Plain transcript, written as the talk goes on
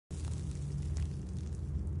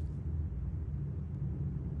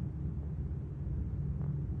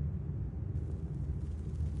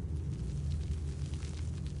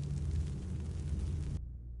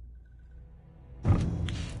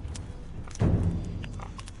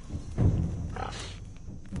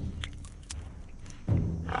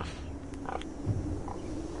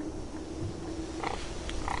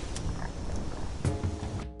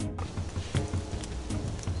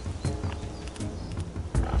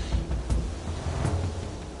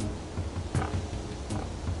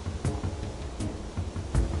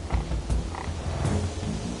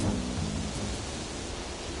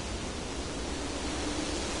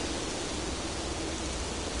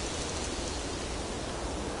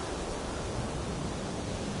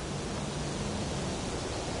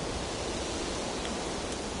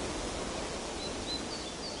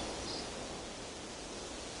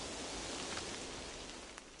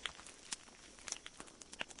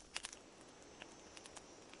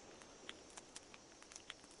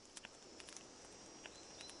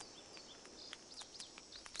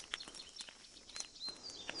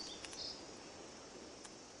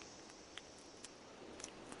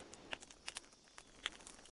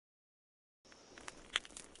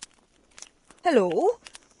Hello?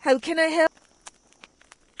 How can I help?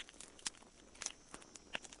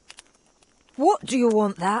 What do you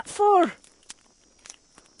want that for?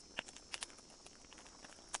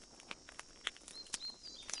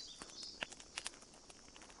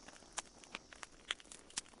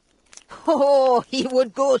 Oh, he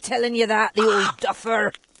would go telling you that, the old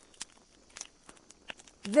duffer.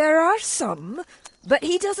 There are some, but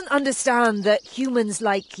he doesn't understand that humans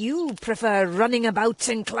like you prefer running about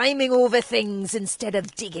and climbing over things instead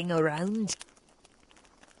of digging around.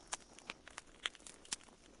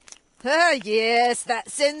 Ah, yes, that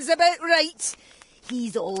sounds about right.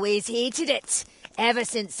 He's always hated it, ever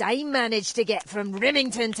since I managed to get from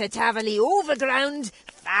Rimington to Taverley overground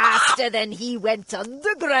faster than he went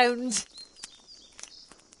underground.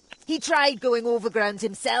 He tried going overground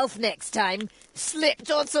himself next time, slipped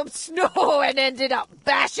on some snow and ended up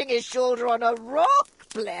bashing his shoulder on a rock,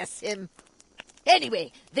 bless him.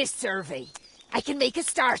 Anyway, this survey. I can make a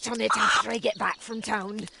start on it after I get back from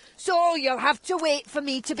town, so you'll have to wait for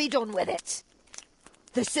me to be done with it.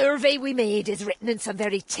 The survey we made is written in some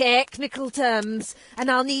very technical terms, and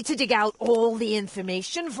I'll need to dig out all the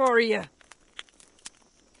information for you.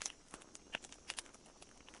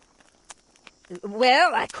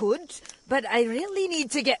 Well, I could, but I really need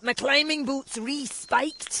to get my climbing boots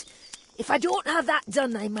re-spiked. If I don't have that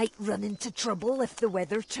done, I might run into trouble if the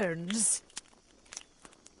weather turns.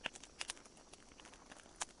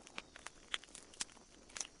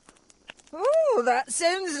 Oh, that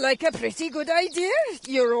sounds like a pretty good idea.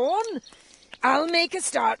 You're on. I'll make a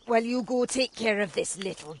start while you go take care of this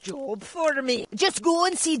little job for me. Just go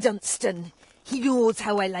and see Dunstan. He knows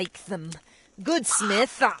how I like them. Good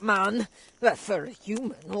smith, that man. Well, for a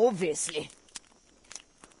human, obviously.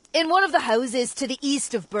 In one of the houses to the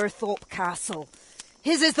east of Burthorpe Castle.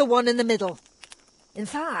 His is the one in the middle. In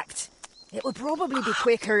fact, it would probably be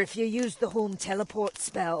quicker if you used the home teleport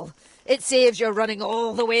spell. It saves you running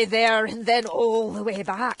all the way there and then all the way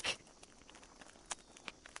back.